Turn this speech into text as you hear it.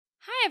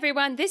Hi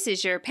everyone, this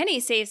is your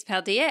Penny Saves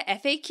Paldea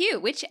FAQ,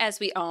 which,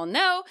 as we all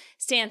know,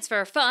 stands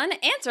for Fun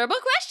Answerable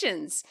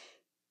Questions.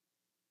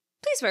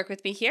 Please work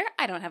with me here,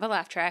 I don't have a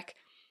laugh track.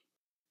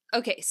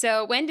 Okay,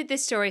 so when did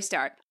this story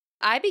start?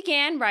 I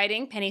began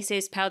writing Penny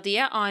Saves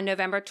Paldea on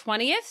November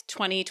 20th,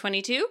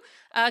 2022,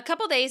 a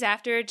couple days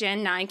after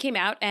Gen 9 came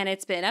out, and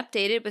it's been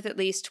updated with at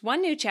least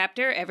one new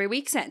chapter every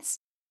week since.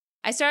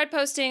 I started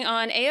posting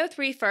on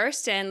AO3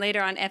 first, and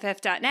later on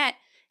FF.net,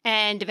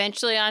 and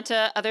eventually onto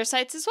other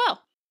sites as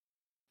well.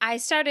 I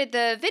started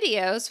the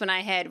videos when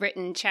I had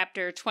written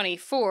chapter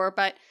 24,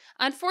 but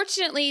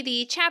unfortunately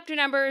the chapter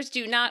numbers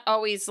do not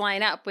always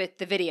line up with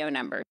the video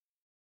numbers.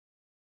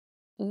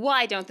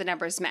 Why don't the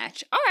numbers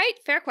match? All right,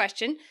 fair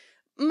question.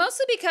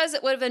 Mostly because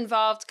it would have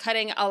involved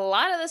cutting a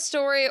lot of the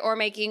story or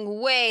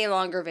making way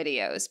longer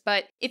videos.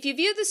 But if you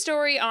view the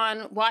story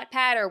on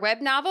Wattpad or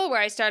web novel,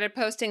 where I started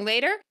posting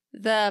later,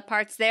 the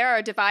parts there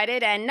are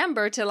divided and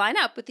numbered to line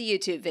up with the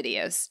YouTube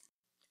videos.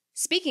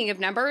 Speaking of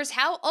numbers,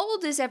 how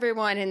old is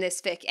everyone in this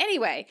fic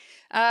anyway?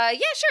 Yeah,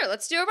 sure,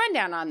 let's do a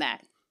rundown on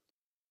that.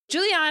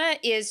 Juliana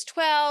is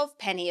 12,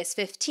 Penny is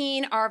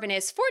 15, Arvin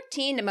is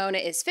 14,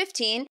 Nimona is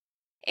 15,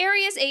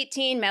 Ari is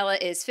 18, Mela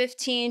is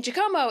 15,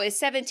 Giacomo is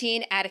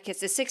 17,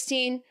 Atticus is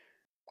 16,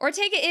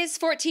 Ortega is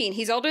 14,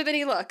 he's older than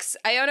he looks,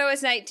 Iono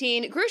is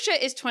 19, Grusha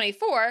is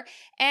 24,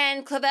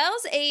 and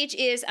Clavel's age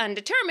is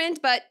undetermined,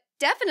 but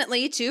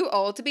definitely too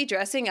old to be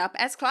dressing up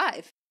as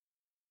Clive.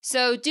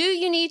 So do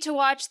you need to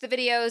watch the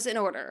videos in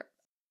order?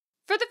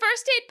 For the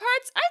first 8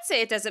 parts, I'd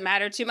say it doesn't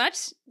matter too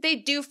much. They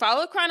do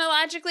follow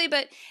chronologically,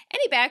 but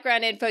any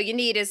background info you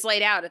need is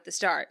laid out at the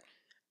start.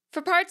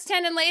 For parts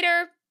 10 and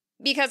later,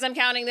 because I'm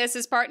counting this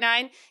as part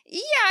 9,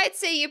 yeah, I'd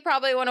say you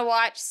probably want to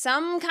watch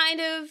some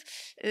kind of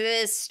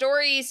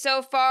story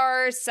so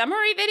far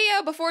summary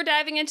video before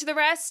diving into the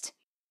rest.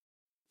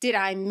 Did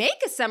I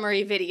make a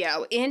summary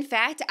video? In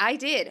fact, I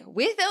did,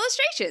 with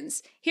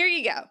illustrations. Here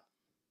you go.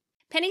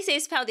 Penny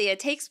Saves Paldea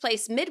takes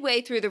place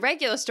midway through the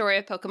regular story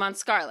of Pokemon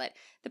Scarlet.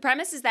 The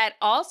premise is that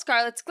all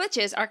Scarlet's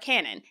glitches are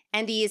canon,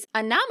 and these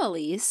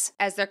anomalies,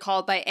 as they're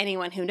called by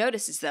anyone who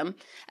notices them,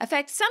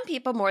 affect some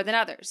people more than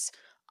others.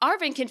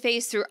 Arvin can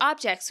phase through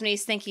objects when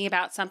he's thinking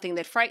about something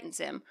that frightens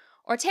him.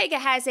 Ortega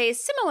has a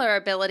similar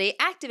ability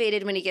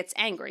activated when he gets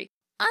angry.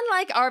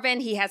 Unlike Arvin,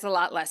 he has a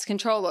lot less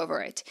control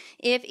over it.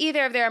 If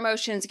either of their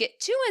emotions get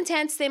too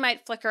intense, they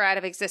might flicker out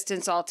of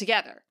existence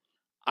altogether.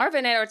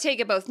 Arvin and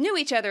Ortega both knew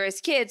each other as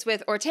kids,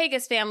 with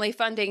Ortega's family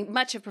funding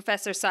much of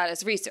Professor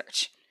Sada's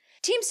research.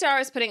 Team Star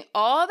is putting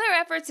all their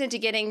efforts into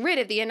getting rid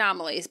of the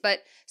anomalies, but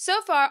so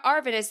far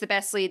Arvin is the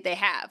best lead they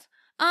have.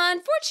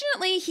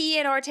 Unfortunately, he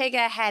and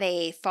Ortega had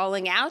a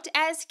falling out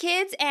as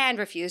kids and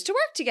refused to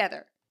work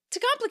together. To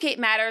complicate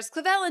matters,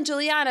 Clavel and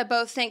Juliana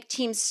both think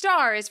Team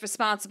Star is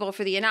responsible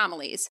for the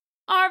anomalies.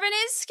 Arvin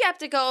is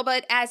skeptical,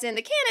 but as in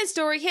the canon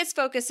story, his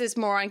focus is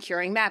more on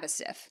curing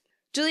Mabastiff.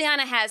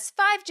 Juliana has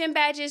 5 gym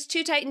badges,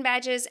 2 Titan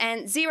badges,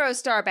 and 0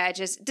 star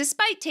badges,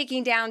 despite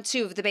taking down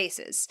 2 of the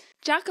bases.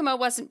 Giacomo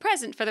wasn't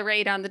present for the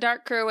raid on the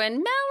Dark Crew, and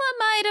Mela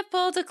might have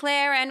pulled a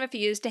Claire and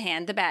refused to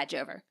hand the badge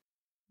over.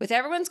 With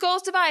everyone's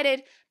goals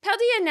divided,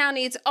 Paldea now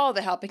needs all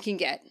the help it can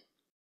get.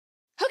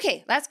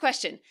 Okay, last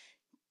question.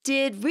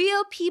 Did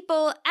real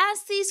people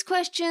ask these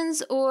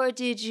questions, or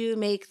did you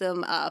make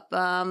them up?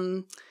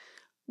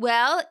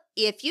 Well,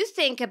 if you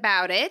think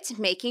about it,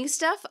 making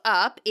stuff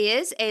up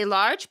is a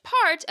large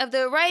part of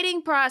the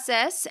writing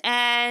process,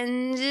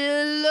 and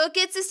look,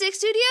 it's the Stick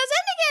Studios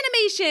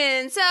ending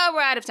animation, so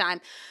we're out of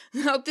time.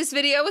 Hope this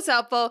video was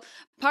helpful.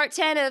 Part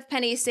 10 of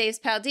Penny Saves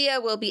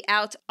Paldea will be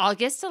out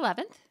August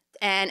 11th,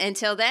 and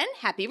until then,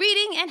 happy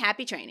reading and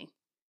happy training.